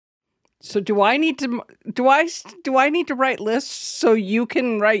So do I need to write lists so you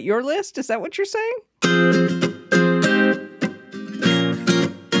can write your list? Is that what you're saying?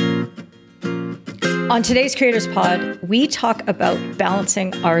 On today's Creators Pod, we talk about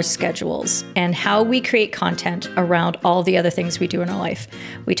balancing our schedules and how we create content around all the other things we do in our life.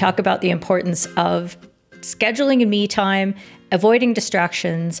 We talk about the importance of scheduling and me time, avoiding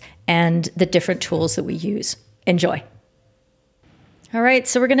distractions, and the different tools that we use. Enjoy. All right,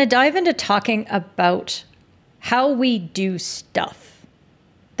 so we're going to dive into talking about how we do stuff.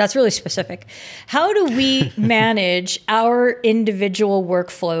 That's really specific. How do we manage our individual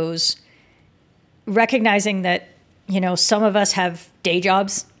workflows, recognizing that, some of us have day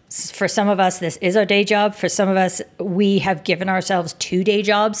jobs. For some of us, this is our day job. For some of us, we have given ourselves 2 day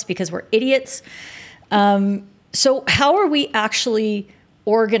jobs because we're idiots. So how are we actually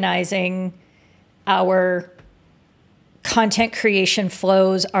organizing our content creation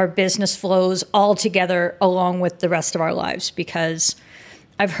flows, our business flows all together along with the rest of our lives? Because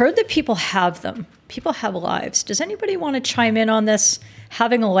I've heard that people have them. People have lives. Does anybody want to chime in on this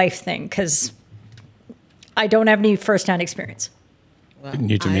having a life thing? Because I don't have any firsthand experience. Well, I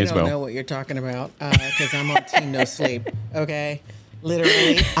don't know what you're talking about because I'm on team no sleep. Okay.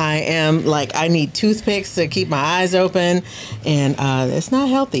 Literally, I am I need toothpicks to keep my eyes open, and it's not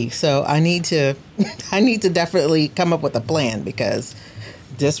healthy. So I need to definitely come up with a plan, because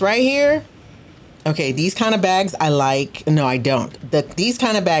this right here, okay, these kind of bags I like. No, I don't. These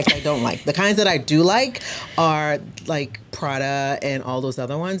kind of bags I don't like. The kinds that I do like are like Prada and all those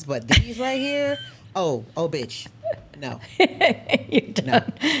other ones, but these right here, oh, bitch, no. You're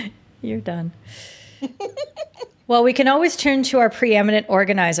done. No. You're done. Well, we can always turn to our preeminent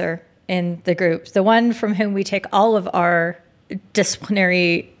organizer in the group, the one from whom we take all of our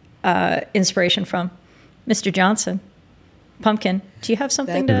disciplinary inspiration from, Mr. Johnson. Pumpkin, do you have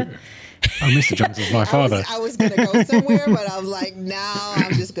something to... Oh, Mr. Johnson's my father. I was going to go somewhere, but I was like, no,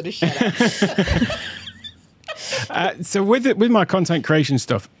 I'm just going to shut up. So with my content creation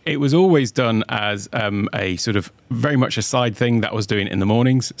stuff, it was always done as a sort of very much a side thing that I was doing in the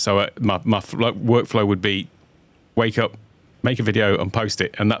mornings. So my workflow would be wake up, make a video and post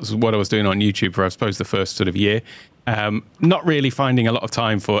it. And that's what I was doing on YouTube for, I suppose, the first sort of year. Not really finding a lot of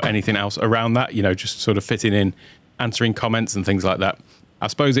time for anything else around that, just sort of fitting in, answering comments and things like that. I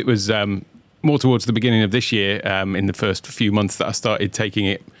suppose it was more towards the beginning of this year, in the first few months, that I started taking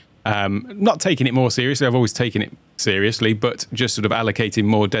it, not taking it more seriously. I've always taken it seriously, but just sort of allocating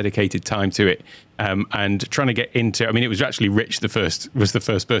more dedicated time to it, and trying to get into, it was actually Rich was the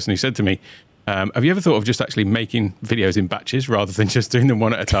first person who said to me, have you ever thought of just actually making videos in batches rather than just doing them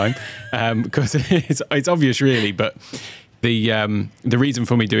one at a time? Because it's obvious really, but the reason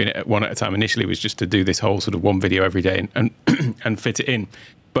for me doing it one at a time initially was just to do this whole sort of one video every day and fit it in.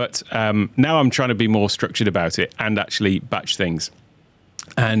 But now I'm trying to be more structured about it and actually batch things.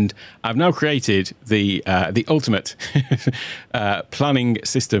 And I've now created the ultimate planning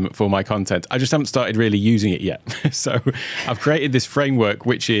system for my content. I just haven't started really using it yet. So I've created this framework,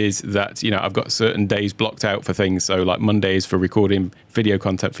 which is that, I've got certain days blocked out for things. So like Monday is for recording video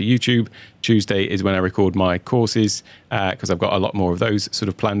content for YouTube. Tuesday is when I record my courses, because I've got a lot more of those sort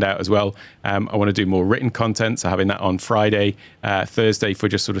of planned out as well. I want to do more written content, so having that on Friday, Thursday for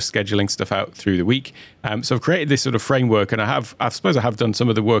just sort of scheduling stuff out through the week. So I've created this sort of framework, and I suppose I have done some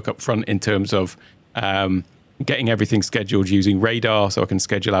of the work up front in terms of getting everything scheduled using Radar, so I can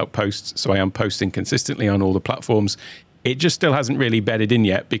schedule out posts, so I am posting consistently on all the platforms. It just still hasn't really bedded in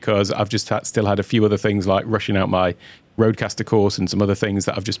yet, because I've just still had a few other things like rushing out my Rodecaster course and some other things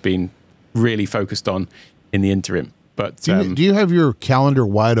that I've just been really focused on in the interim. But do you have your calendar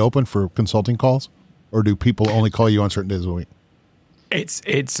wide open for consulting calls, or do people only call you on certain days of the week?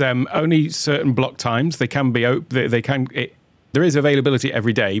 It's only certain block times. They can be there is availability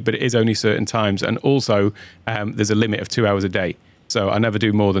every day, but it is only certain times. And also there's a limit of 2 hours a day. So I never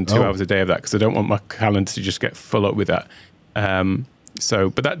do more than 2 hours a day of that, because I don't want my calendar to just get full up with that.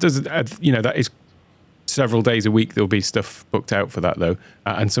 But that does, that is several days a week. There'll be stuff booked out for that though.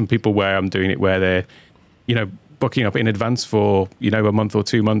 And some people where I'm doing it where they're, booking up in advance for, a month or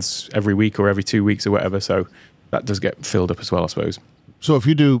 2 months every week or every 2 weeks or whatever. So that does get filled up as well, I suppose. So if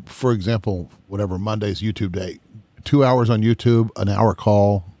you do, for example, whatever Monday's YouTube day, 2 hours on YouTube, an hour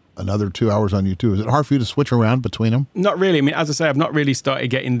call, another 2 hours on YouTube, is it hard for you to switch around between them? Not really. As I say, I've not really started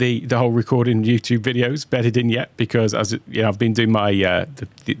getting the whole recording YouTube videos bedded in yet, because I've been doing my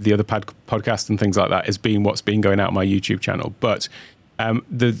the other podcast and things like that has been what's been going out on my YouTube channel. But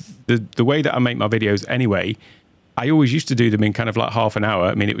the way that I make my videos anyway, I always used to do them in kind of like half an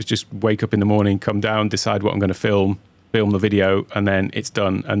hour. It was just wake up in the morning, come down, decide what I'm going to film the video, and then it's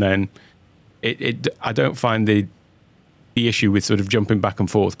done. And then I don't find the issue with sort of jumping back and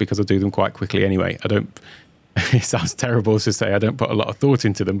forth, because I do them quite quickly anyway. I don't. It sounds terrible to say I don't put a lot of thought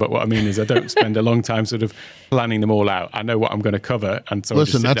into them, but what I mean is I don't spend a long time sort of planning them all out. I know what I'm going to cover, and so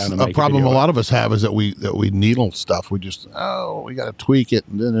listen, I just sit that's down and a make problem a lot of us have, is that we needle stuff. We just we got to tweak it,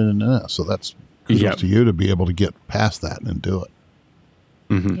 and so that's kudos to you to be able to get past that and do it.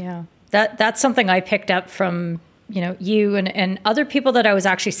 Mm-hmm. Yeah, that's something I picked up from you and other people that I was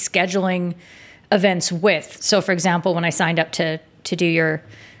actually scheduling events with. So, for example, when I signed up to do your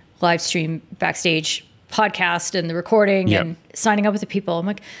live stream backstage podcast and the recording and signing up with the people, I'm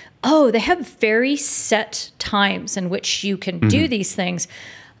like, oh, they have very set times in which you can do these things.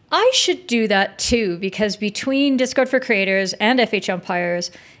 I should do that too, because between Discord for Creators and FH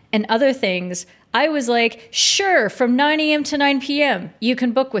Umpires and other things, I was like, sure, from 9 a.m. to 9 p.m., you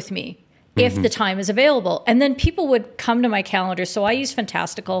can book with me if the time is available. And then people would come to my calendar. So I use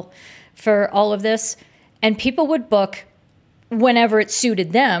Fantastical for all of this, and people would book whenever it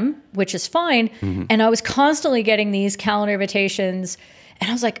suited them, which is fine. And I was constantly getting these calendar invitations, and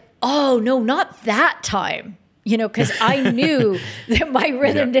I was like, oh no, not that time, because I knew that my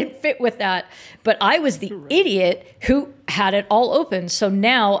rhythm didn't fit with that. But I was the idiot who had it all open. So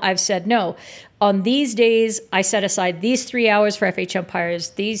now I've said, no, on these days, I set aside these 3 hours for FH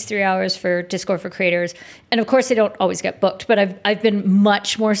Umpires, these 3 hours for Discord for Creators. And of course, they don't always get booked, but I've been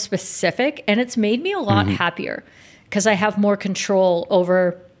much more specific, and it's made me a lot happier, because I have more control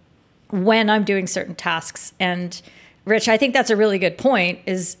over when I'm doing certain tasks. And Rich, I think that's a really good point,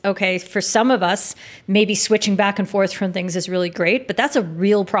 is, okay, for some of us, maybe switching back and forth from things is really great, but that's a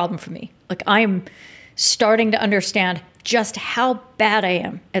real problem for me. Like, I'm starting to understand just how bad I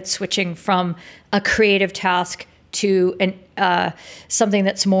am at switching from a creative task to something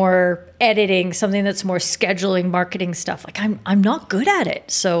that's more editing, something that's more scheduling, marketing stuff. Like, I'm not good at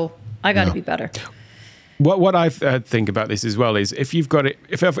it. So I got to be better. What I think about this as well is, if you've got it,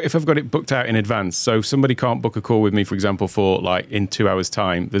 if I've got it booked out in advance, so if somebody can't book a call with me, for example, for like in 2 hours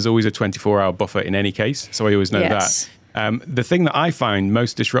time, there's always a 24-hour buffer in any case. So I always know that. The thing that I find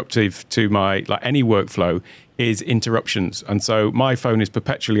most disruptive to my any workflow is interruptions. And so my phone is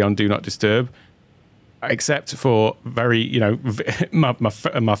perpetually on Do Not Disturb, except for very,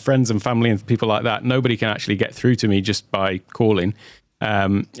 my friends and family and people like that. Nobody can actually get through to me just by calling.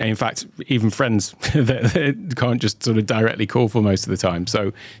 And in fact, even friends that can't just sort of directly call for most of the time.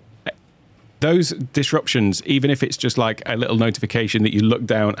 So those disruptions, even if it's just like a little notification that you look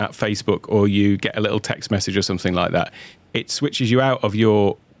down at Facebook, or you get a little text message or something like that, it switches you out of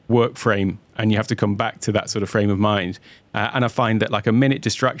your work frame, and you have to come back to that sort of frame of mind. And I find that like a minute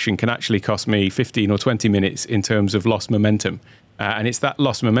distraction can actually cost me 15 or 20 minutes in terms of lost momentum. And it's that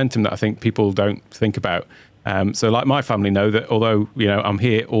lost momentum that I think people don't think about. So like my family know that although, I'm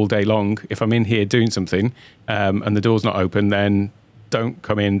here all day long, if I'm in here doing something and the door's not open, then don't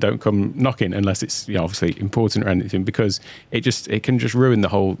come knocking unless it's obviously important or anything, because it can just ruin the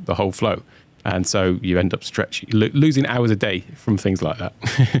whole flow. And so you end up losing hours a day from things like that.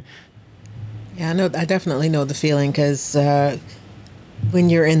 Yeah, I definitely know the feeling, because when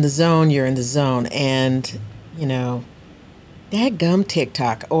you're in the zone, you're in the zone. And, dadgum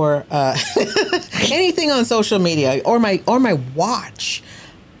TikTok or anything on social media or my watch.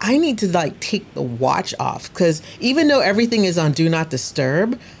 I need to take the watch off, because even though everything is on Do Not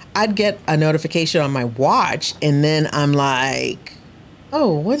Disturb, I'd get a notification on my watch, and then I'm like,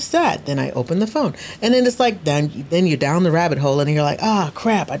 oh, what's that? Then I open the phone, and then it's like, then you're down the rabbit hole, and you're like,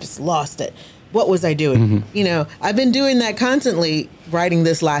 crap, I just lost it. What was I doing? I've been doing that constantly, writing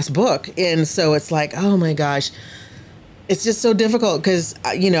this last book, and so it's like, oh my gosh. It's just so difficult, because,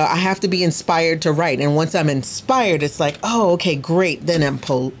 I have to be inspired to write. And once I'm inspired, it's like, oh, okay, great. Then I'm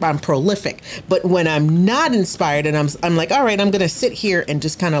prolific. But when I'm not inspired, and I'm like, all right, I'm going to sit here and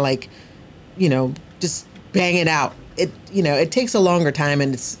just kind of just bang it out. It takes a longer time,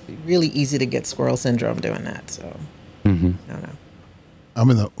 and it's really easy to get squirrel syndrome doing that. So I don't know. I'm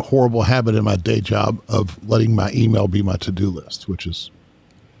in the horrible habit in my day job of letting my email be my to-do list, which is,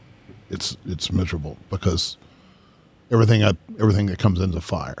 it's miserable, because everything that comes into the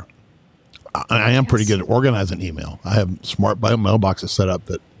fire. I am pretty good at organizing email. I have smart mailboxes set up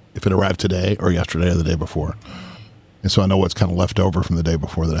that if it arrived today or yesterday or the day before, and so I know what's kind of left over from the day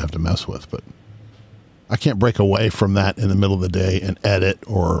before that I have to mess with. But I can't break away from that in the middle of the day and edit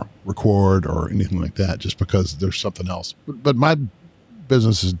or record or anything like that, just because there's something else. But my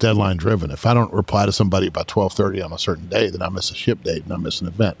business is deadline driven. If I don't reply to somebody by 12:30 on a certain day, then I miss a ship date and I miss an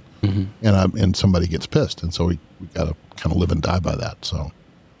event. And somebody gets pissed, and so we got to kind of live and die by that.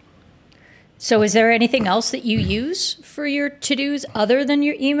 So is there anything else that you use for your to-dos other than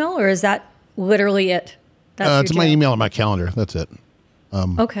your email, or is that literally it? That's it's my email and my calendar. That's it.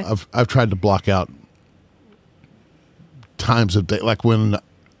 Okay. I've tried to block out times of day, like when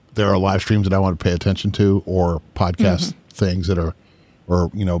there are live streams that I want to pay attention to, or podcast things that are, or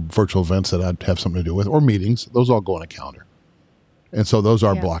virtual events that I'd have something to do with, or meetings. Those all go on a calendar, and so those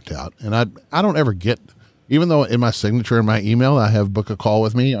are blocked out. And I don't ever get, even though in my signature in my email I have book a call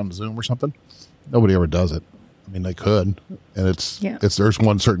with me on Zoom or something. Nobody ever does it. I mean, they could, and it's there's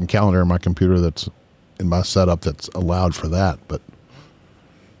one certain calendar in my computer that's in my setup that's allowed for that, but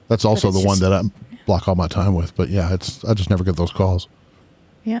that's also the one that I block all my time with. But yeah, I just never get those calls.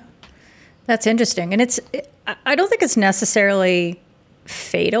 Yeah, that's interesting, and I don't think it's necessarily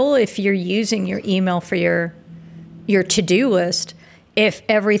fatal if you're using your email for your to-do list. If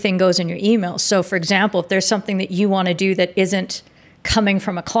everything goes in your email, so for example, if there's something that you want to do that isn't coming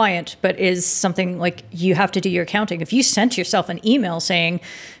from a client, but is something like you have to do your accounting. If you sent yourself an email saying,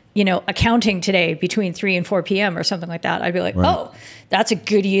 accounting today between 3 and 4 p.m. or something like that, I'd be like, oh, that's a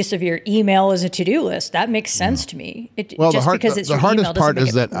good use of your email as a to-do list. That makes sense to me. The hardest part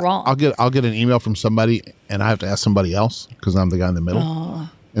is that I'll get an email from somebody and I have to ask somebody else because I'm the guy in the middle.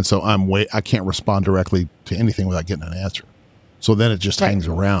 And so I can't respond directly to anything without getting an answer. So then it just hangs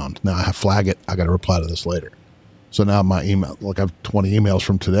around. Now I flag it. I got to reply to this later. So now my email, like I have 20 emails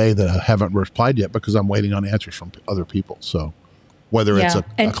from today that I haven't replied yet because I'm waiting on answers from other people. So whether it's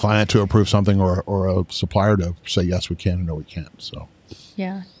a client to approve something or a supplier to say, yes, we can, or no, we can't. So,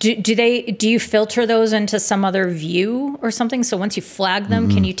 yeah. Do you filter those into some other view or something? So once you flag them,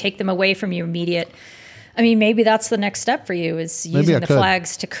 can you take them away from your immediate, maybe that's the next step for you is using the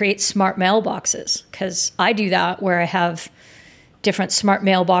flags to create smart mailboxes. Cause I do that where I have different smart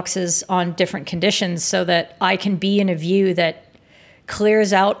mailboxes on different conditions so that I can be in a view that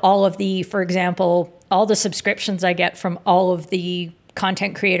clears out all of the, for example, all the subscriptions I get from all of the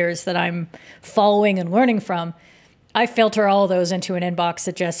content creators that I'm following and learning from. I filter all of those into an inbox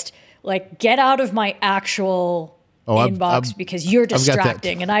that just get out of my actual inbox because you're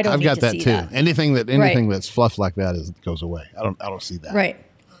distracting and I don't need to see that. I've got that too. Anything that's fluff like that goes away. I don't see that. Right.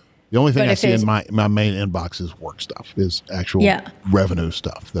 The only thing I see in my main inbox is work stuff, is actual revenue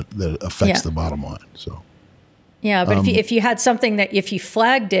stuff that affects the bottom line. So, yeah, but if you had something that if you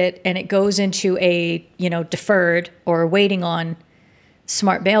flagged it and it goes into a deferred or waiting on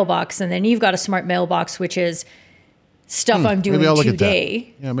smart mailbox, and then you've got a smart mailbox which is stuff I'm doing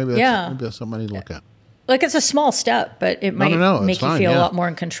today. Yeah, maybe that's something I need to look at. It's a small step, but it might make you feel a lot more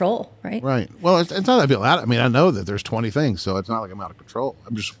in control, right? Right. Well, it's not that I feel out. I know that there's 20 things, so it's not like I'm out of control.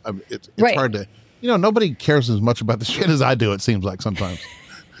 It's hard to, nobody cares as much about the shit as I do. It seems like sometimes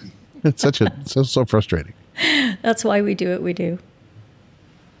it's so frustrating. That's why we do what we do.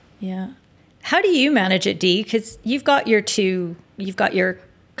 Yeah. How do you manage it, Dee? Because you've got your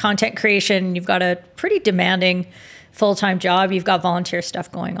content creation, you've got a pretty demanding full-time job, you've got volunteer stuff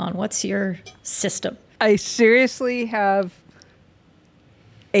going on. What's your system? I seriously have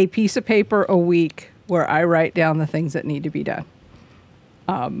a piece of paper a week where I write down the things that need to be done.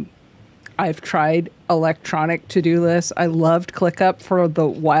 I've tried electronic to-do lists. I loved ClickUp for the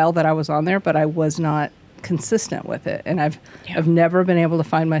while that I was on there, but I was not consistent with it. And I've never been able to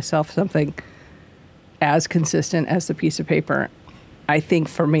find myself something as consistent as the piece of paper. I think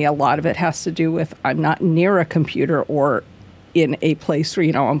for me, a lot of it has to do with I'm not near a computer or in a place where,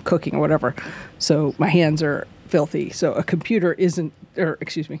 I'm cooking or whatever. So my hands are filthy. So a computer isn't, or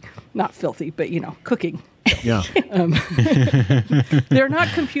excuse me, not filthy, but, cooking. Yeah. They're not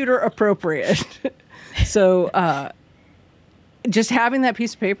computer appropriate. So just having that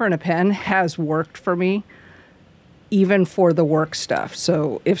piece of paper and a pen has worked for me, even for the work stuff.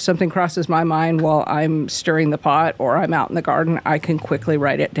 So if something crosses my mind while I'm stirring the pot or I'm out in the garden, I can quickly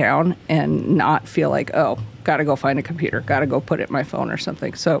write it down and not feel like, oh, got to go find a computer, got to go put it in my phone or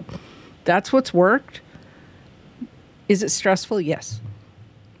something. So that's what's worked. Is it stressful? Yes.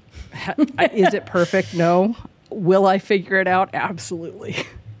 Is it perfect? No. Will I figure it out? Absolutely.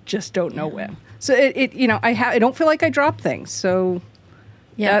 Just don't know when. So I don't feel like I drop things. So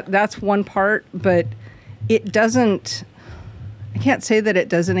that's one part, but it doesn't, I can't say that it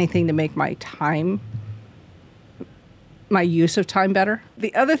does anything to make my use of time better.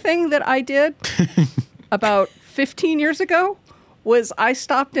 The other thing that I did about 15 years ago was I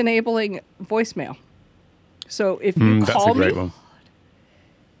stopped enabling voicemail. So if you call me, one.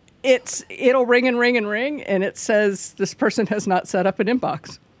 It'll ring and ring and ring, and it says this person has not set up an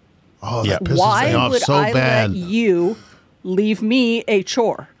inbox. Oh, that pisses me off so bad. Why would I let you leave me a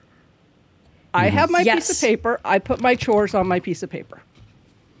chore? I have my piece of paper. I put my chores on my piece of paper.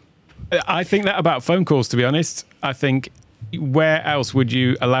 I think that about phone calls, to be honest. I think where else would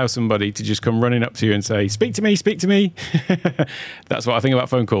you allow somebody to just come running up to you and say, speak to me, speak to me? That's what I think about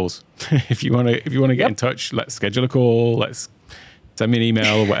phone calls. If you want to get in touch, let's schedule a call. Let's send me an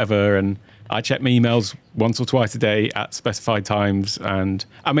email or whatever. And I check my emails once or twice a day at specified times. And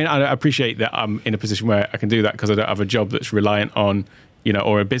I mean, I appreciate that I'm in a position where I can do that because I don't have a job that's reliant on,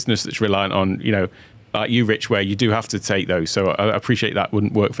 or a business that's reliant on, like you, Rich, where you do have to take those. So I appreciate that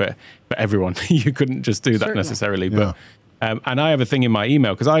wouldn't work for everyone. You couldn't just do that Certainly. Necessarily. Yeah. But and I have a thing in my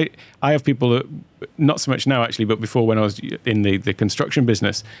email because I have people that, not so much now actually, but before when I was in the construction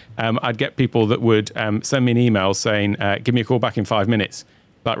business, I'd get people that would send me an email saying, give me a call back in 5 minutes.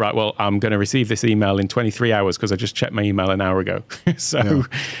 Like, right, well, I'm going to receive this email in 23 hours because I just checked my email an hour ago. So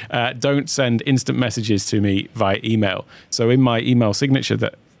don't send instant messages to me via email. So in my email signature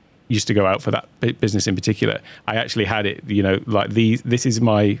that used to go out for that business in particular, I actually had it, like this is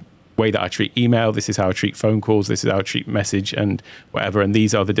my way that I treat email. This is how I treat phone calls. This is how I treat message and whatever. And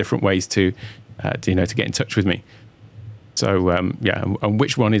these are the different ways to get in touch with me. So, and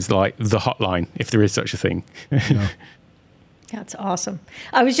which one is like the hotline, if there is such a thing? That's awesome.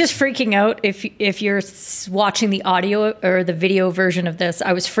 I was just freaking out if you're watching the audio or the video version of this.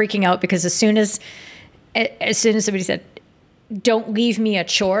 I was freaking out because as soon as somebody said, "Don't leave me a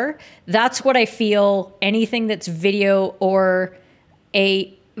chore," that's what I feel. Anything that's video or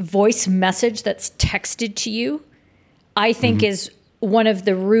a voice message that's texted to you, I think is one of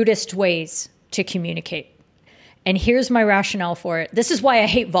the rudest ways to communicate. And here's my rationale for it. This is why I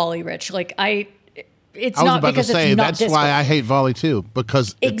hate Volley, Rich. It's not because it's not that's Discord. why I hate Volley too,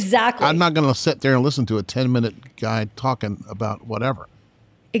 because exactly I'm not going to sit there and listen to a 10-minute guy talking about whatever.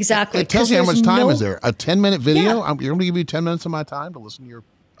 Exactly. It tells you how much time is there. A 10-minute video, you're going to give me 10 minutes of my time to listen to your,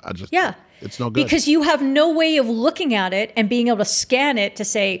 it's no good. Because you have no way of looking at it and being able to scan it to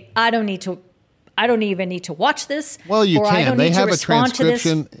say, I don't even need to watch this. Well, you can. They have a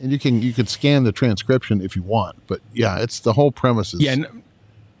transcription, and you can scan the transcription if you want. But yeah, it's the whole premise.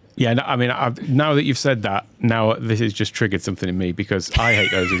 I mean, now that you've said that, now this has just triggered something in me because I hate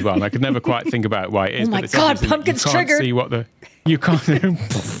those as well. And I could never quite think about why it is. Oh my God, Pumpkin's triggered. You can't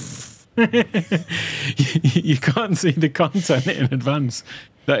you can't see the content in advance.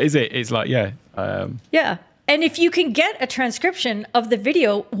 That is it. It's like, yeah. And if you can get a transcription of the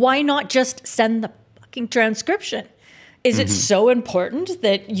video, why not just send the fucking transcription? Is it so important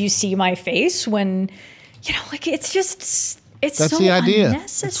that you see my face when, it's just... That's so the idea.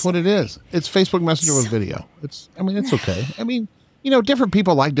 That's what it is. It's Facebook Messenger with video. It's okay. I mean, different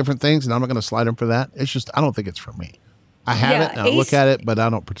people like different things, and I'm not going to slide them for that. It's just, I don't think it's for me. I have it, and I look at it, but I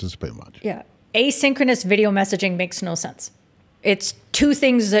don't participate much. Yeah. Asynchronous video messaging makes no sense. It's two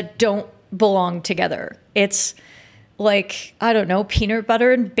things that don't belong together. It's like, I don't know, peanut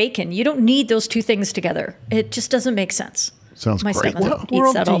butter and bacon. You don't need those two things together. It just doesn't make sense. Sounds great. What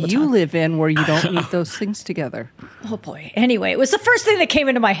world do you live in where you don't need those things together? Oh, boy. Anyway, it was the first thing that came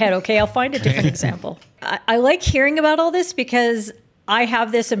into my head. Okay, I'll find a different example. I like hearing about all this because I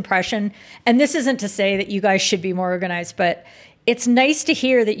have this impression, and this isn't to say that you guys should be more organized, but it's nice to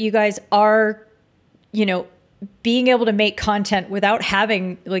hear that you guys are, being able to make content without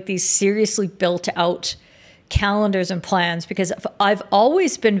having like these seriously built out calendars and plans, because I've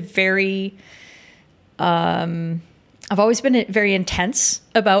always been very... I've always been very intense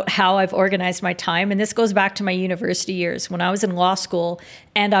about how I've organized my time. And this goes back to my university years when I was in law school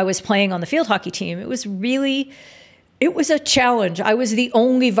and I was playing on the field hockey team. It was a challenge. I was the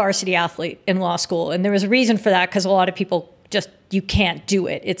only varsity athlete in law school. And there was a reason for that because a lot of people you can't do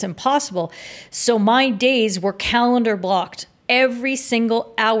it. It's impossible. So my days were calendar blocked. Every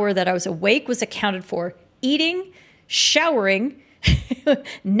single hour that I was awake was accounted for. Eating, showering,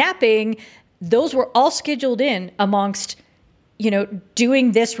 napping, those were all scheduled in amongst,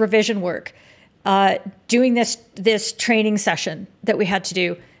 doing this revision work, doing this training session that we had to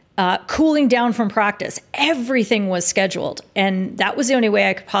do, cooling down from practice. Everything was scheduled. And that was the only way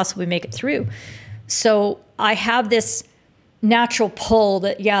I could possibly make it through. So I have this natural pull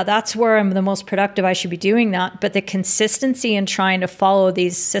that, that's where I'm the most productive. I should be doing that. But the consistency in trying to follow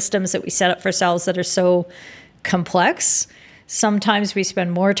these systems that we set up for ourselves that are so complex, sometimes we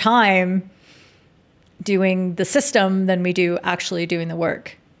spend more time doing the system than we do actually doing the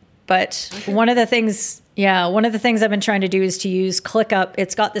work. But one of the things I've been trying to do is to use ClickUp.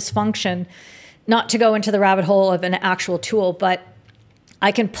 It's got this function, not to go into the rabbit hole of an actual tool, but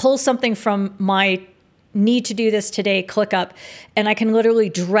I can pull something from my need to do this today, ClickUp, and I can literally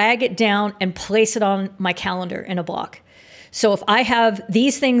drag it down and place it on my calendar in a block. So if I have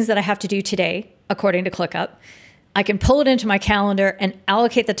these things that I have to do today, according to ClickUp, I can pull it into my calendar and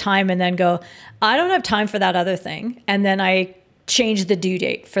allocate the time and then go, I don't have time for that other thing. And then I change the due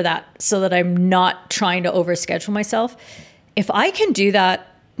date for that so that I'm not trying to overschedule myself. If I can do that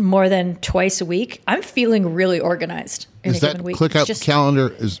more than twice a week, I'm feeling really organized in a given week. ClickUp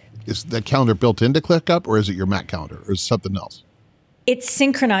calendar, is that calendar built into ClickUp, or is it your Mac calendar, or is it something else? It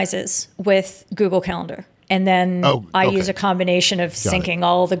synchronizes with Google Calendar. And then I use a combination of syncing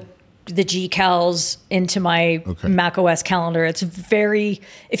all the GCals into my Mac OS calendar. It's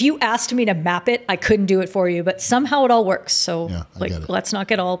if you asked me to map it, I couldn't do it for you, but somehow it all works. So let's not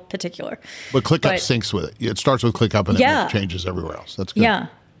get all particular. But ClickUp syncs with it. It starts with ClickUp and it changes everywhere else. That's good. Yeah,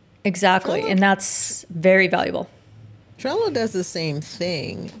 exactly. And that's very valuable. Trello does the same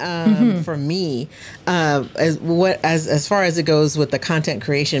thing for me. As far as it goes with the content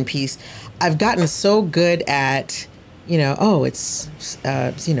creation piece, I've gotten so good at, it's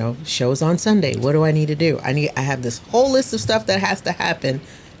shows on Sunday. What do I need to do? I have this whole list of stuff that has to happen,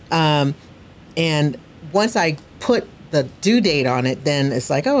 and once I put the due date on it, then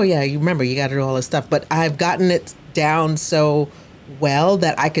it's like, oh yeah, you remember you got to do all this stuff. But I've gotten it down so well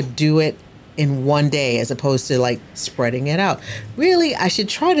that I could do it in one day as opposed to like spreading it out. Really, I should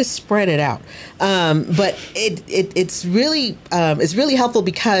try to spread it out. But it's really helpful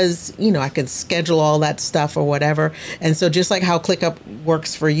because, I can schedule all that stuff or whatever. And so just like how ClickUp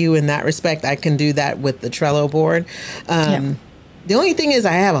works for you in that respect, I can do that with the Trello board. The only thing is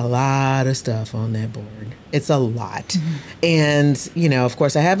I have a lot of stuff on that board. It's a lot. Mm-hmm. And, of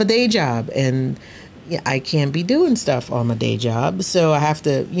course I have a day job and I can't be doing stuff on my day job, so I have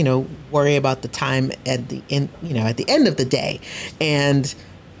to, worry about the time at the end, at the end of the day. And,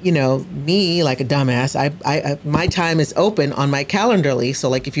 me like a dumbass, I my time is open on my Calendarly. So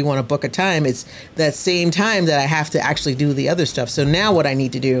like if you want to book a time, it's that same time that I have to actually do the other stuff. So now what I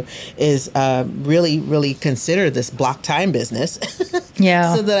need to do is really, really consider this block time business.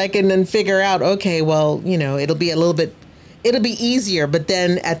 Yeah. So that I can then figure out, okay, well, it'll be easier, but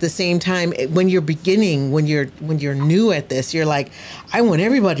then at the same time, when you're beginning, when you're new at this, you're like, I want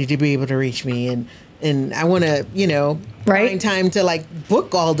everybody to be able to reach me, and I want to, find time to like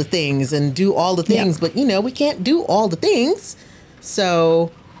book all the things and do all the things, but we can't do all the things.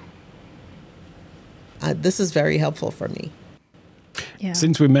 So this is very helpful for me. Yeah.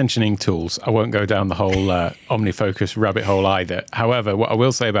 Since we're mentioning tools, I won't go down the whole OmniFocus rabbit hole either. However, what I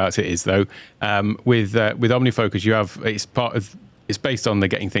will say about it is, though, with OmniFocus, it's based on the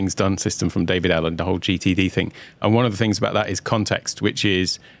Getting Things Done system from David Allen, the whole GTD thing. And one of the things about that is context, which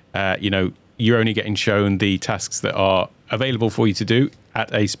is, you're only getting shown the tasks that are available for you to do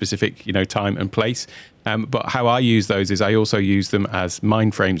at a specific, time and place. But how I use those is I also use them as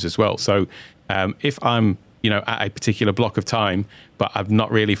mind frames as well. So if I'm at a particular block of time, but I'm not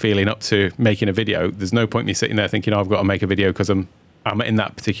really feeling up to making a video, there's no point me sitting there thinking, I've got to make a video because I'm in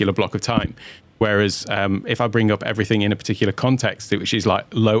that particular block of time. Whereas if I bring up everything in a particular context, which is like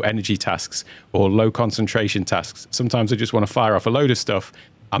low energy tasks or low concentration tasks, sometimes I just want to fire off a load of stuff.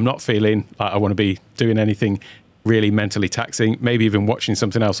 I'm not feeling like I want to be doing anything really mentally taxing, maybe even watching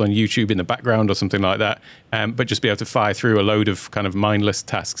something else on YouTube in the background or something like that, but just be able to fire through a load of kind of mindless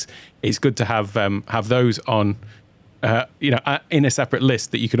tasks. It's good to have those on, in a separate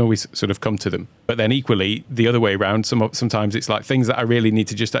list that you can always sort of come to them. But then equally, the other way around, sometimes it's like things that I really need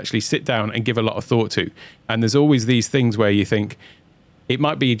to just actually sit down and give a lot of thought to. And there's always these things where you think it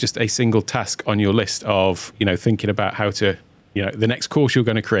might be just a single task on your list of, thinking about how to, the next course you're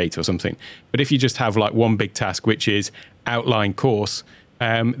going to create or something. But if you just have like one big task, which is outline course,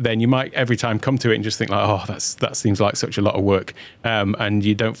 then you might every time come to it and just think like, oh, that seems like such a lot of work, and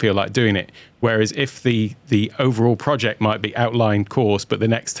you don't feel like doing it. Whereas if the overall project might be outline course, but the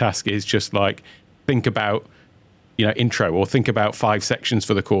next task is just like think about, intro, or think about 5 sections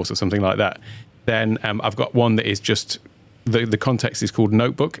for the course or something like that, then I've got one that is just the context is called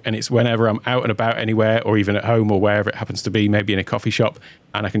Notebook, and it's whenever I'm out and about anywhere, or even at home or wherever it happens to be, maybe in a coffee shop,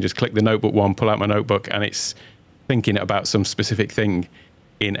 and I can just click the Notebook one, pull out my notebook, and it's thinking about some specific thing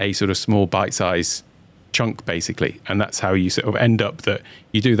in a sort of small bite-size chunk, basically. And that's how you sort of end up that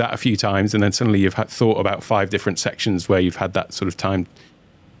you do that a few times, and then suddenly you've had thought about 5 different sections where you've had that sort of time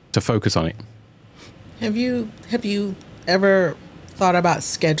to focus on it. Have you ever thought about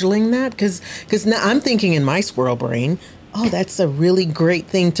scheduling that? Because now I'm thinking in my squirrel brain, oh, that's a really great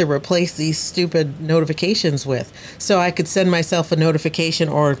thing to replace these stupid notifications with. So I could send myself a notification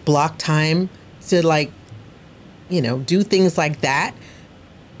or block time to do things like that,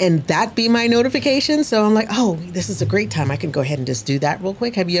 and that be my notification. So I'm like, oh, this is a great time. I can go ahead and just do that real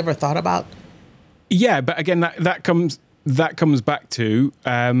quick. Have you ever thought about? Yeah, but again, that comes that comes back to,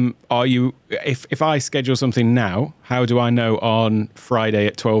 if I schedule something now, how do I know on Friday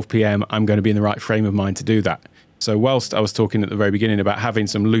at 12 p.m. I'm going to be in the right frame of mind to do that? So whilst I was talking at the very beginning about having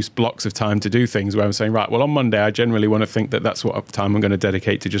some loose blocks of time to do things, where I'm saying, right, well, on Monday, I generally want to think that that's what time I'm going to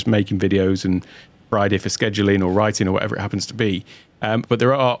dedicate to just making videos, and Friday for scheduling or writing or whatever it happens to be. But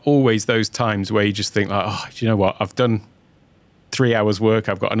there are always those times where you just think, like, oh, do you know what? I've done 3 hours work.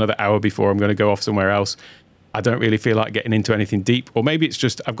 I've got another hour before I'm going to go off somewhere else. I don't really feel like getting into anything deep. Or maybe it's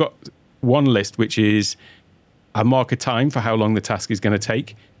just I've got one list, which is I mark a time for how long the task is going to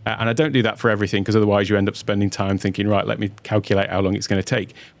take. And I don't do that for everything, because otherwise you end up spending time thinking, right, let me calculate how long it's going to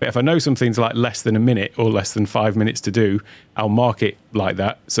take. But if I know something's like less than a minute or less than 5 minutes to do, I'll mark it like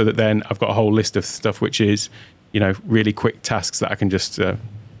that, so that then I've got a whole list of stuff which is, really quick tasks that I can just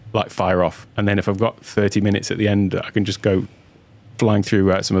like fire off. And then if I've got 30 minutes at the end, I can just go flying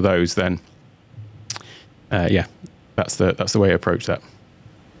through some of those. Then that's the way I approach that.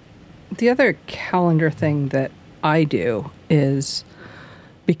 The other calendar thing that I do is,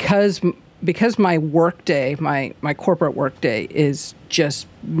 because my work day, my corporate work day is just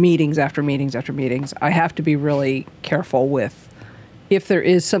meetings after meetings after meetings, I have to be really careful with if there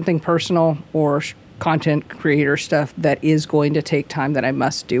is something personal or content creator stuff that is going to take time that I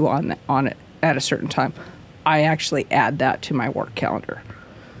must do on it at a certain time. I actually add that to my work calendar,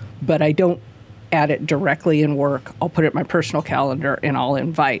 but I don't add it directly in work. I'll put it in my personal calendar and I'll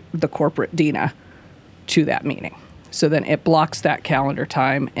invite the corporate Dina to that meeting. So then it blocks that calendar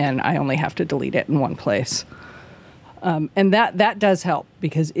time and I only have to delete it in one place. And that does help,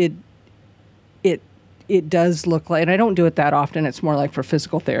 because it does look like, and I don't do it that often. It's more like for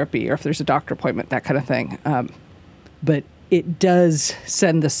physical therapy or if there's a doctor appointment, that kind of thing. But it does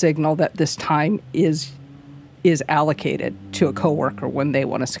send the signal that this time is allocated to a coworker when they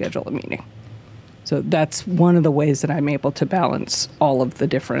want to schedule a meeting. So that's one of the ways that I'm able to balance all of the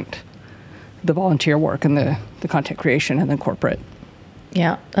volunteer work and the content creation and then corporate.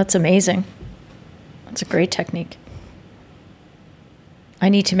 Yeah, that's amazing. That's a great technique. I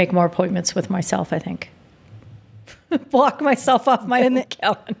need to make more appointments with myself, I think. Block myself off my own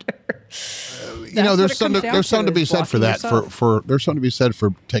calendar. There's something to be said for that. There's something to be said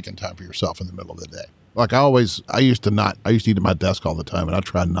for taking time for yourself in the middle of the day. Like I used to eat at my desk all the time, and I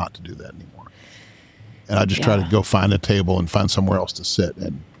try not to do that anymore. And I just try to go find a table and find somewhere else to sit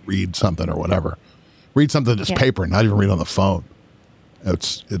and read something or whatever. Read something that's paper, not even read on the phone.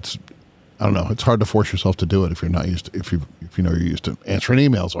 It's I don't know. It's hard to force yourself to do it if you're not used to, if you're used to answering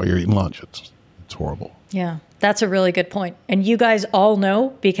emails while you're eating lunch. It's horrible. Yeah, that's a really good point. And you guys all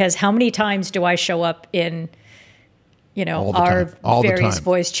know, because how many times do I show up in, our various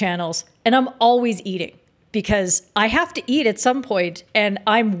voice channels, and I'm always eating, because I have to eat at some point and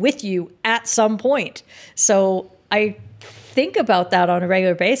I'm with you at some point. So I think about that on a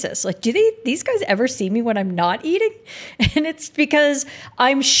regular basis. Like, do these guys ever see me when I'm not eating? And it's because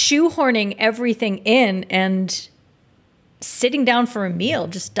I'm shoehorning everything in, and sitting down for a meal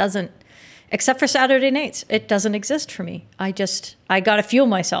just doesn't, except for Saturday nights, it doesn't exist for me. I got to fuel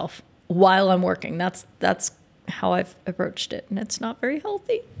myself while I'm working. That's how I've approached it, and it's not very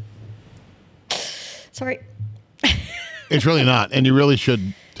healthy. Sorry. It's really not. And you really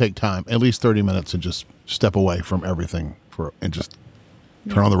should take time, at least 30 minutes, and just step away from everything and just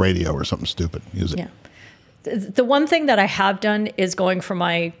turn on the radio or something stupid. Use it. Yeah. The one thing that I have done is going for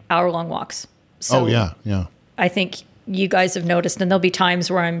my hour-long walks. So yeah. I think you guys have noticed, and there'll be times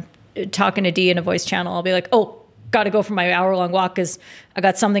where I'm talking to Dee in a voice channel. I'll be like, oh, got to go for my hour-long walk because I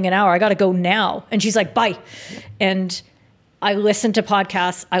got something an hour. I got to go now. And she's like, bye. And I listen to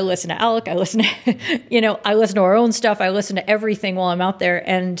podcasts. I listen to Alec. I listen to, I listen to our own stuff. I listen to everything while I'm out there.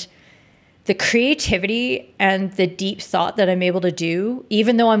 And the creativity and the deep thought that I'm able to do,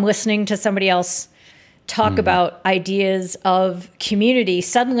 even though I'm listening to somebody else talk about ideas of community,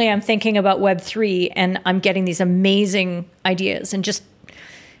 suddenly I'm thinking about Web3 and I'm getting these amazing ideas. And just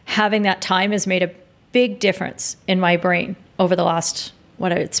having that time has made a big difference in my brain over the last,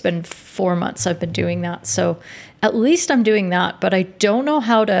 it's been 4 months I've been doing that. So at least I'm doing that, but I don't know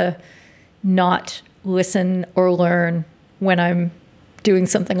how to not listen or learn when I'm doing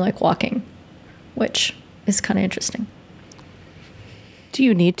something like walking, which is kind of interesting. Do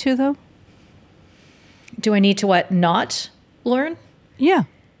you need to, though? Do I need to what? Not learn? Yeah.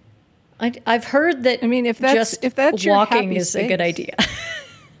 I've heard that. I mean, if that's walking is a good idea.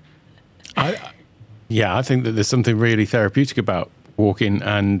 I think that there's something really therapeutic about walking,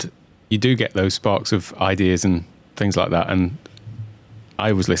 and you do get those sparks of ideas and things like that. And I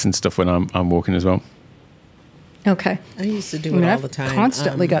always listen to stuff when I'm walking as well. Okay. I used to do it all the time. I've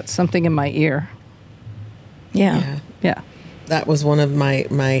constantly got something in my ear. Yeah. Yeah. That was one of my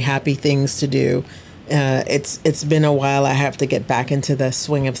happy things to do. It's been a while. I have to get back into the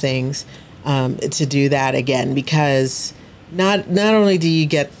swing of things to do that again, because not only do you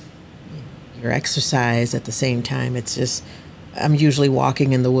get your exercise at the same time, it's just, I'm usually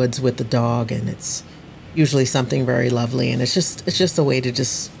walking in the woods with the dog, and it's usually something very lovely, and it's just a way to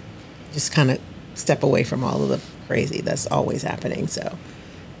just kind of step away from all of the crazy that's always happening. So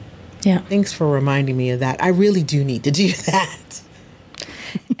yeah, thanks for reminding me of that. I really do need to do that.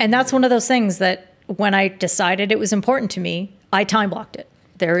 And that's one of those things that when I decided it was important to me, I time blocked it.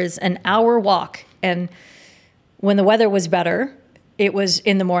 There is an hour walk, and when the weather was better, it was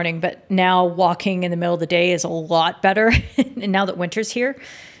in the morning, but now walking in the middle of the day is a lot better. And now that winter's here,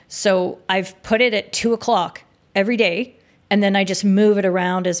 so I've put it at 2:00 every day, and then I just move it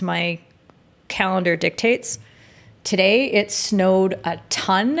around as my calendar dictates. Today it snowed a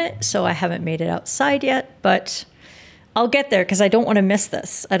ton, so I haven't made it outside yet, but I'll get there because I don't want to miss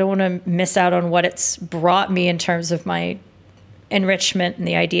this. I don't want to miss out on what it's brought me in terms of my enrichment and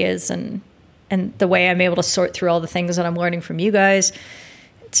the ideas and the way I'm able to sort through all the things that I'm learning from you guys.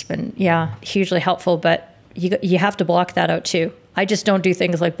 It's been, hugely helpful, but you have to block that out too. I just don't do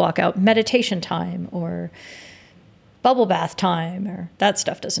things like block out meditation time or bubble bath time, or that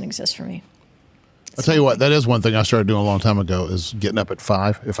stuff doesn't exist for me. I'll tell you what, that is one thing I started doing a long time ago, is getting up at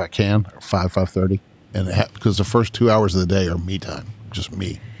 5 if I can, or 5:30. And because the first 2 hours of the day are me time, just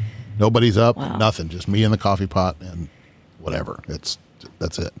me. Nobody's up, nothing, just me in the coffee pot and whatever. That's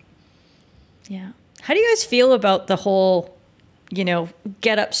it. Yeah. How do you guys feel about the whole,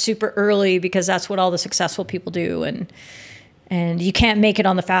 get up super early because that's what all the successful people do, and you can't make it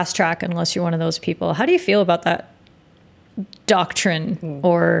on the fast track unless you're one of those people? How do you feel about that doctrine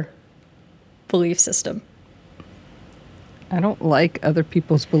or belief system? I don't like other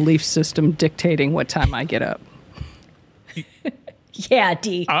people's belief system dictating what time I get up. Yeah,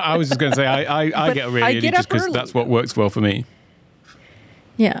 D. I was just going to say, I get really early just because that's what works well for me.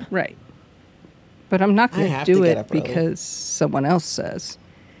 Yeah. Right. But I'm not going to do it because someone else says.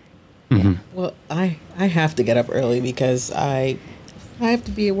 Mm-hmm. Well, I have to get up early because I have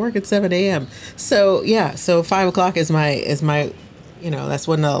to be at work at 7 a.m. So, so 5 o'clock is my, that's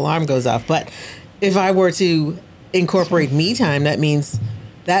when the alarm goes off. But if I were to incorporate me time, that means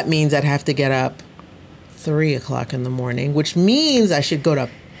I'd have to get up 3 o'clock in the morning, which means I should go to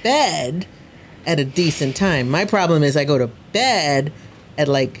bed at a decent time. My problem is I go to bed at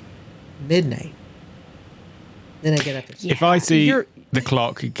like midnight. Then I get up. If I see the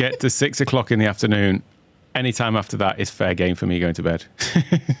clock get to 6 o'clock in the afternoon, any time after that is fair game for me going to bed.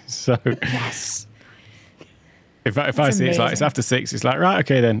 So yes. If I see it's after 6, it's like, right,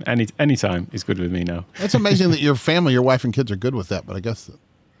 okay, then any time is good with me now. It's amazing that your family, your wife and kids are good with that, but I guess,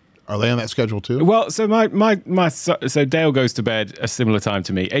 are they on that schedule too? Well, so so Dale goes to bed a similar time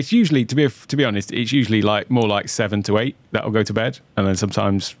to me. It's usually, to be honest, it's usually like more like 7 to 8 that'll go to bed, and then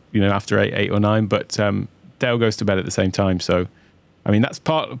sometimes after 8 or 9. But Dale goes to bed at the same time. So, I mean, that's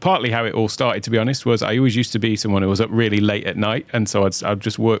partly how it all started. To be honest, was I always used to be someone who was up really late at night, and so I'd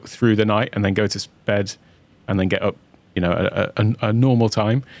just work through the night and then go to bed, and then get up, a normal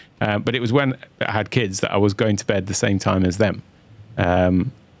time. But it was when I had kids that I was going to bed the same time as them.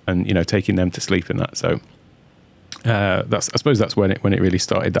 And taking them to sleep and that. So I suppose that's when it really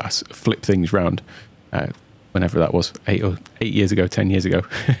started. That flip things round. Whenever that was, 8 years ago, 10 years ago.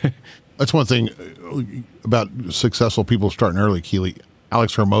 That's one thing about successful people starting early. Keely,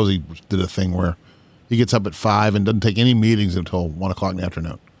 Alex Hormozy did a thing where he gets up at 5 and doesn't take any meetings until 1 o'clock in the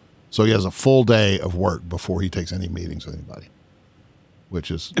afternoon. So he has a full day of work before he takes any meetings with anybody.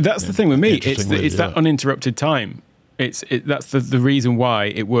 That's the thing with me. It's that uninterrupted time. That's the reason why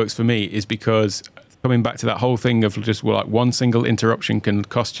it works for me, is because coming back to that whole thing of just like one single interruption can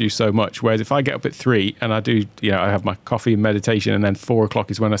cost you so much. Whereas if I get up at 3 and I do, I have my coffee and meditation, and then 4 o'clock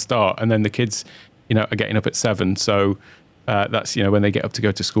is when I start, and then the kids, are getting up at 7. So that's, when they get up to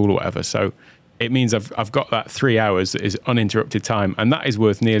go to school or whatever. So it means I've got that 3 hours that is uninterrupted time, and that is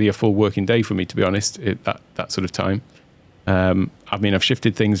worth nearly a full working day for me, to be honest, that sort of time. I've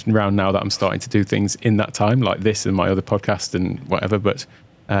shifted things around now that I'm starting to do things in that time, like this and my other podcast and whatever. But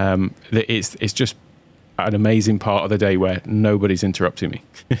it's just an amazing part of the day where nobody's interrupting me.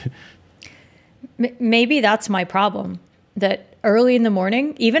 Maybe that's my problem, that early in the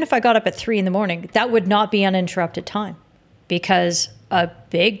morning, even if I got up at 3 in the morning, that would not be uninterrupted time, because a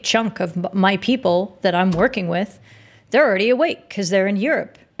big chunk of my people that I'm working with, they're already awake because they're in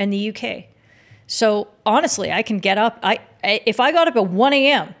Europe and the UK. So honestly, I can get up. If I got up at 1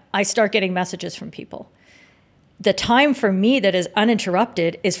 a.m., I start getting messages from people. the time for me that is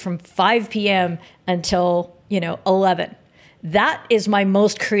uninterrupted is from 5 p.m. until, 11. That is my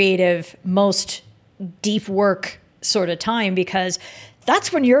most creative, most deep work sort of time, because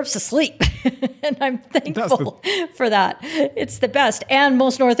that's when Europe's asleep. And I'm thankful for that. It's the best. And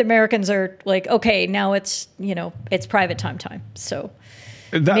most North Americans are like, okay, now it's private time. So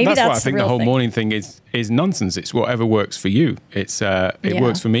maybe that's why I the think real the whole thing. morning thing is nonsense. It's whatever works for you. It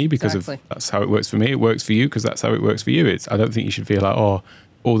works for me because that's how it works for me. It works for you because that's how it works for you. I don't think you should feel like, oh,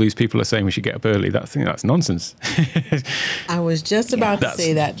 all these people are saying we should get up early. I think that's nonsense. I was just about to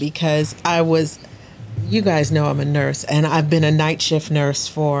say that, because you guys know I'm a nurse, and I've been a night shift nurse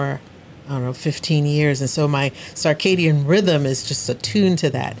for, 15 years. And so my circadian rhythm is just attuned to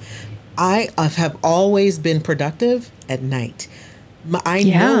that. I have always been productive at night. I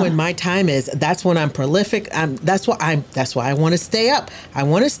know when my time is. That's when I'm prolific. That's why I want to stay up. I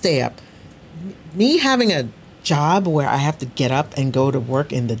want to stay up. Me having a job where I have to get up and go to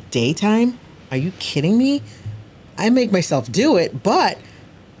work in the daytime? Are you kidding me? I make myself do it, but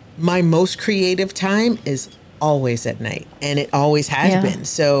my most creative time is always at night, and it always has been.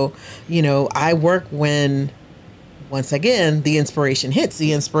 So, I work when, once again, the inspiration hits.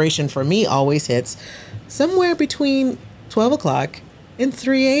 The inspiration for me always hits somewhere between 12 o'clock and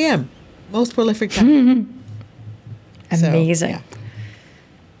 3 a.m. Most prolific time. Amazing. So,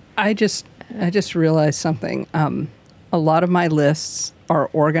 I just realized something. A lot of my lists are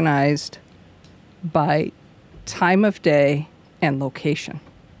organized by time of day and location.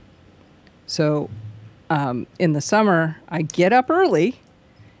 So in the summer, I get up early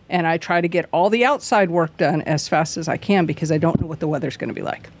and I try to get all the outside work done as fast as I can, because I don't know what the weather's going to be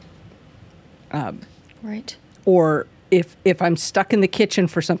like. Right. Or if I'm stuck in the kitchen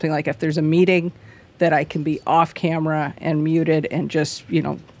for something, like if there's a meeting that I can be off camera and muted and just,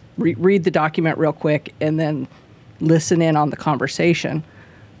 read the document real quick and then listen in on the conversation,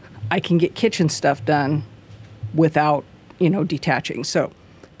 I can get kitchen stuff done without, detaching. So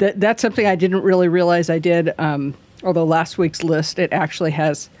that's something I didn't really realize I did. Although last week's list, it actually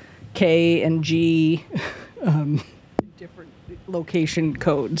has K and G different location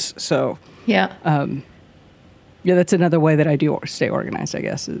codes. So Yeah. That's another way that I do stay organized, I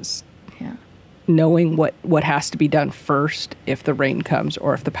guess, is knowing what has to be done first if the rain comes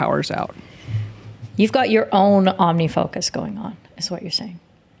or if the power's out. You've got your own OmniFocus going on, is what you're saying.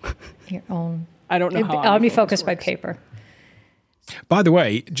 Your own. I don't know how OmniFocus by paper. By the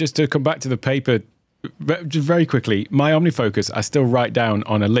way, just to come back to the paper, just very quickly, my OmniFocus, I still write down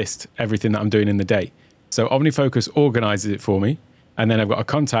on a list everything that I'm doing in the day. So OmniFocus organizes it for me, and then I've got a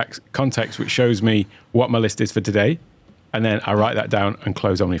context which shows me what my list is for today, and then I write that down and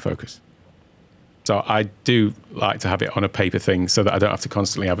close OmniFocus. So I do like to have it on a paper thing so that I don't have to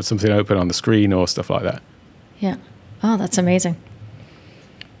constantly have something open on the screen or stuff like that. Yeah. Oh, that's amazing.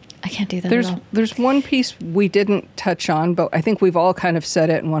 I can't do that at all. There's one piece we didn't touch on, but I think we've all kind of said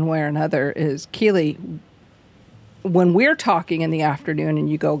it in one way or another, is Keely, when we're talking in the afternoon and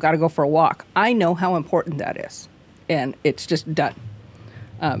you got to go for a walk, I know how important that is. And it's just done.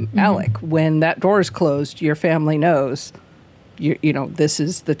 Alec, when that door is closed, your family knows, this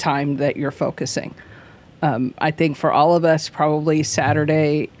is the time that you're focusing. I think for all of us, probably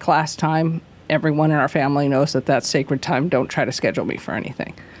Saturday class time, everyone in our family knows that that's sacred time. Don't try to schedule me for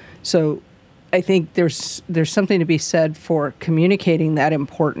anything. So I think there's something to be said for communicating that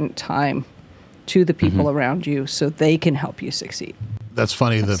important time to the people around you so they can help you succeed. That's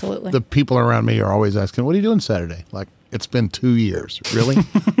funny. The people around me are always asking, what are you doing Saturday? Like, it's been 2 years. Really?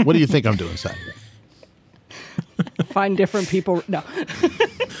 What do you think I'm doing Saturday? Find different people. No.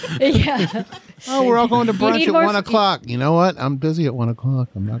 Yeah. Oh, we're all going to brunch at 1 o'clock. You know what? I'm busy at 1 o'clock.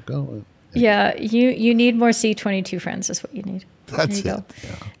 I'm not going. Yeah. You need more C22 friends is what you need. That's it. Go.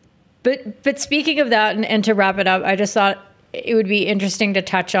 Yeah. But speaking of that, and to wrap it up, I just thought it would be interesting to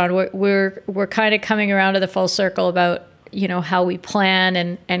touch on. We're kind of coming around to the full circle about, how we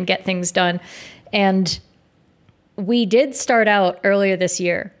plan and get things done. And we did start out earlier this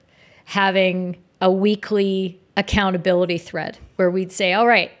year having a weekly accountability thread where we'd say, all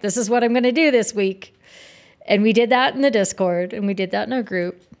right, this is what I'm going to do this week. And we did that in the Discord, and we did that in our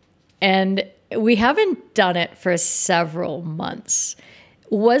group. And we haven't done it for several months.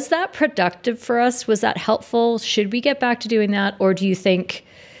 Was that productive for us? Was that helpful? Should we get back to doing that? Or do you think,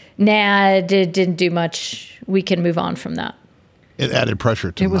 nah, it didn't do much, we can move on from that? It added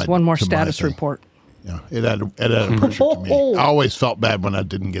pressure to It was one more status report. Yeah, it added pressure to me. I always felt bad when I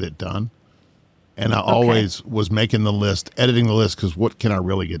didn't get it done. And I always was making the list, editing the list, because what can I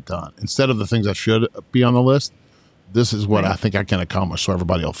really get done? Instead of the things I should be on the list, this is what I think I can accomplish, so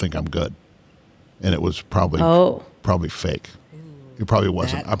everybody will think I'm good. and it was probably fake. It probably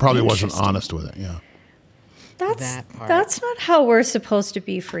wasn't. I probably wasn't honest with it. Yeah. That's not how we're supposed to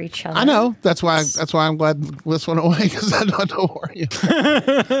be for each other. I know. That's why I'm glad this went away, because I don't worry.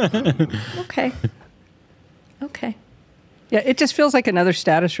 Okay. Yeah, it just feels like another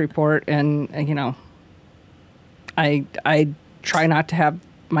status report, and you know, I try not to have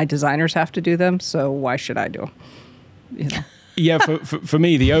my designers have to do them, so why should I do them? You know. Yeah, for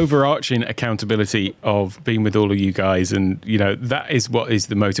me, the overarching accountability of being with all of you guys, and you know, that is what is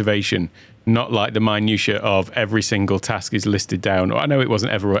the motivation, not like the minutia of every single task is listed down. I know it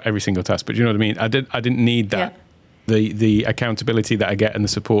wasn't ever every single task, but you know what I mean. I didn't need that. Yeah. The accountability that I get and the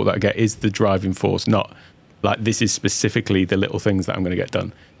support that I get is the driving force, not like this is specifically the little things that I'm going to get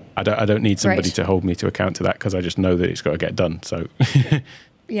done. I don't need somebody to hold me to account to that, because I just know that it's got to get done. So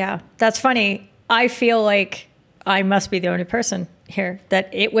yeah, that's funny. I feel like I must be the only person here that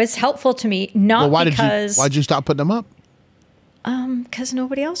it was helpful to me. Why'd you stop putting them up? Because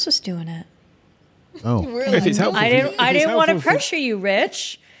nobody else was doing it. Oh, if it's helpful, I didn't want to pressure you,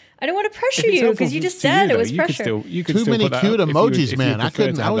 Rich. I didn't want to pressure you because you just said it was pressure. You could Too still many put that cute up emojis, if man. I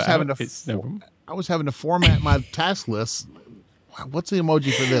couldn't. I was having to format my task list. What's the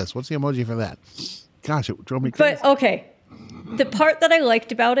emoji for this? What's the emoji for that? Gosh, it drove me crazy. But okay, the part that I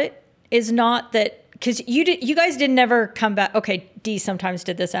liked about it is not that, because you guys didn't ever come back. Okay, Dee sometimes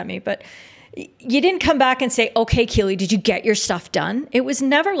did this at me, but you didn't come back and say, okay, Keely, did you get your stuff done? It was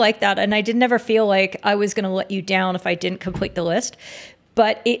never like that. And I did never feel like I was going to let you down if I didn't complete the list.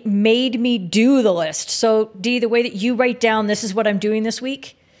 But it made me do the list. So Dee, the way that you write down, this is what I'm doing this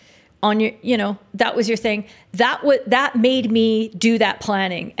week on your, you know, that was your thing. That made me do that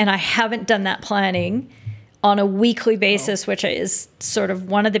planning. And I haven't done that planning on a weekly basis, which is sort of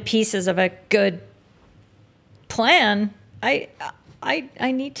one of the pieces of a good plan. I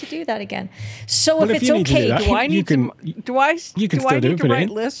need to do that again. So well, if it's okay, do I need to write in.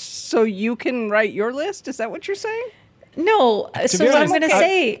 lists so you can write your list? Is that what you're saying? No. So what I'm going to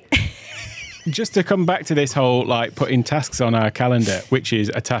say. Just to come back to this whole like putting tasks on our calendar, which is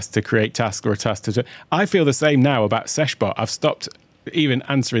a task to create tasks or a task to. I feel the same now about Seshbot. I've stopped even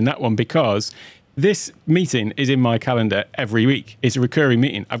answering that one because this meeting is in my calendar every week. It's a recurring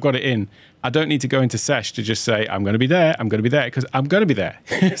meeting. I've got it in. I don't need to go into Sesh to just say, I'm going to be there, because I'm going to be there.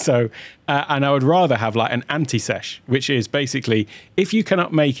 So, and I would rather have like an anti-Sesh, which is basically, if you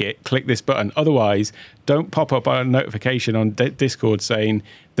cannot make it, click this button. Otherwise, don't pop up a notification on Discord saying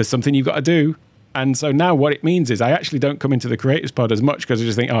there's something you've got to do. And so now what it means is I actually don't come into the Creators Pod as much because I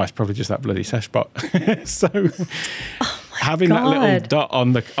just think, oh, it's probably just that bloody Seshbot. So having that little dot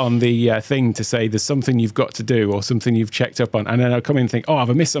on the thing to say there's something you've got to do or something you've checked up on, and then I'll come in and think, oh, have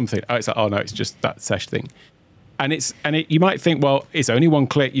I missed something? Oh, it's like, oh no, it's just that Sesh thing. And you might think, well, it's only one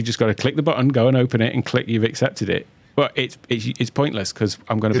click. You just got to click the button, go and open it, and click you've accepted it. But it's pointless because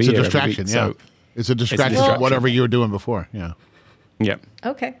I'm going to be here. It's a distraction. Week, yeah, so it's a distraction. Well, whatever you were doing before. Yeah. Yeah.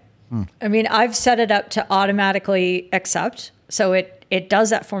 Okay. I mean, I've set it up to automatically accept, so it does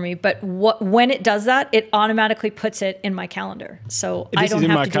that for me. But when it does that, it automatically puts it in my calendar. So I don't have to do anything. This is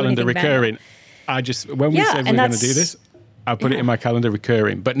in my calendar recurring. When we said we were going to do this, I put it in my calendar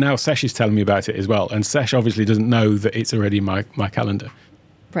recurring. But now Sesh is telling me about it as well, and Sesh obviously doesn't know that it's already in my calendar.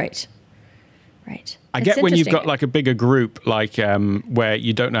 Right. I get when you've got like a bigger group, like where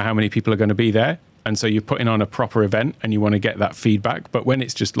you don't know how many people are going to be there. And so you're putting on a proper event and you want to get that feedback. But when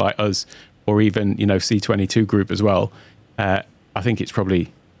it's just like us or even, C22 group as well, I think it's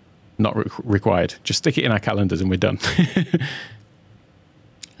probably not required. Just stick it in our calendars and we're done.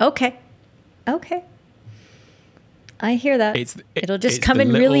 Okay. I hear that. It'll just come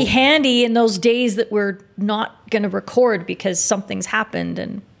in really handy in those days that we're not going to record because something's happened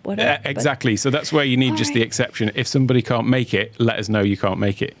and whatever. Exactly. So that's where you need just the exception. If somebody can't make it, let us know you can't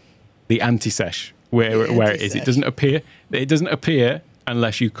make it. The anti-sesh, where it is. It doesn't appear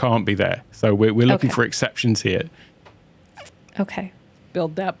unless you can't be there. So we're looking for exceptions here. Okay.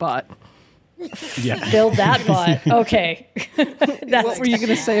 Build that bot. Yeah. Build that bot. Okay. What were you going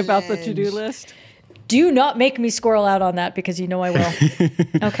to say about the to-do list? Do not make me squirrel out on that because you know I will.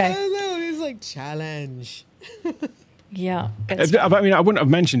 Okay. No, it's like challenge. Yeah. I mean, I wouldn't have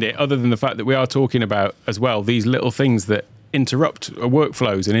mentioned it other than the fact that we are talking about as well these little things that interrupt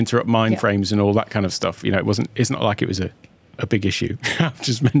workflows and interrupt mind frames and all that kind of stuff. It's not like it was a big issue. I'm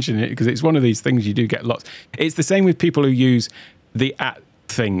just mentioning it because it's one of these things you do get lots. It's the same with people who use the @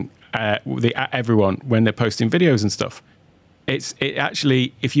 thing, the @ everyone when they're posting videos and stuff. It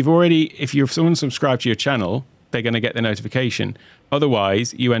actually, if someone subscribed to your channel, they're going to get the notification.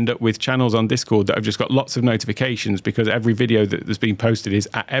 Otherwise, you end up with channels on Discord that have just got lots of notifications because every video that's been posted is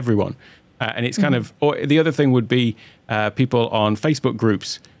 @ everyone. And it's kind of, or the other thing would be people on Facebook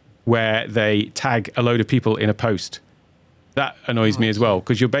groups where they tag a load of people in a post. That annoys me as well,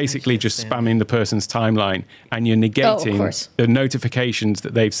 because you're basically just spamming the person's timeline and you're negating the notifications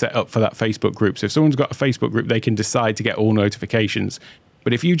that they've set up for that Facebook group. So if someone's got a Facebook group, they can decide to get all notifications.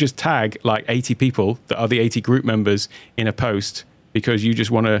 But if you just tag like 80 people that are the 80 group members in a post because you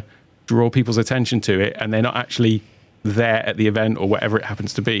just want to draw people's attention to it and they're not actually there at the event or whatever it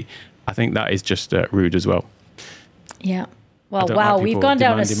happens to be, I think that is just rude as well. Yeah. Well, wow, we've gone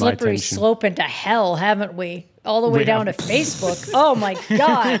down a slippery slope into hell, haven't we? All the way down to Facebook. Oh my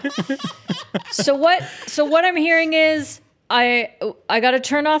God. So what I'm hearing is I got to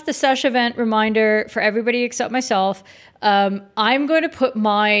turn off the Sesh event reminder for everybody except myself. I'm going to put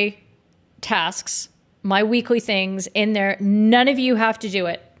my tasks, my weekly things in there. None of you have to do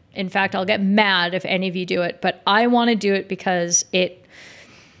it. In fact, I'll get mad if any of you do it, but I want to do it because it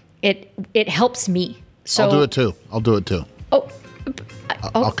helps me. So I'll do it too.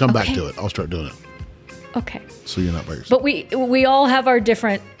 I'll come back okay. to it. I'll start doing it. Okay. So you're not by yourself. But we all have our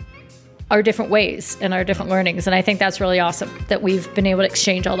different ways and our different learnings, and I think that's really awesome that we've been able to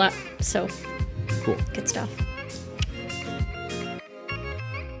exchange all that. So cool. Good stuff.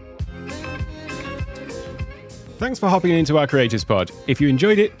 Thanks for hopping into our Creators Pod. If you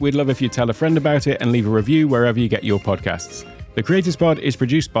enjoyed it, we'd love if you'd tell a friend about it and leave a review wherever you get your podcasts. The Creators Pod is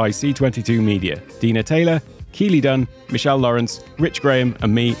produced by C22 Media. Dina Taylor, Keely Dunn, Michelle Lawrence, Rich Graham,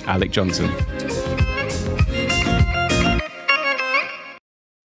 and me, Alec Johnson.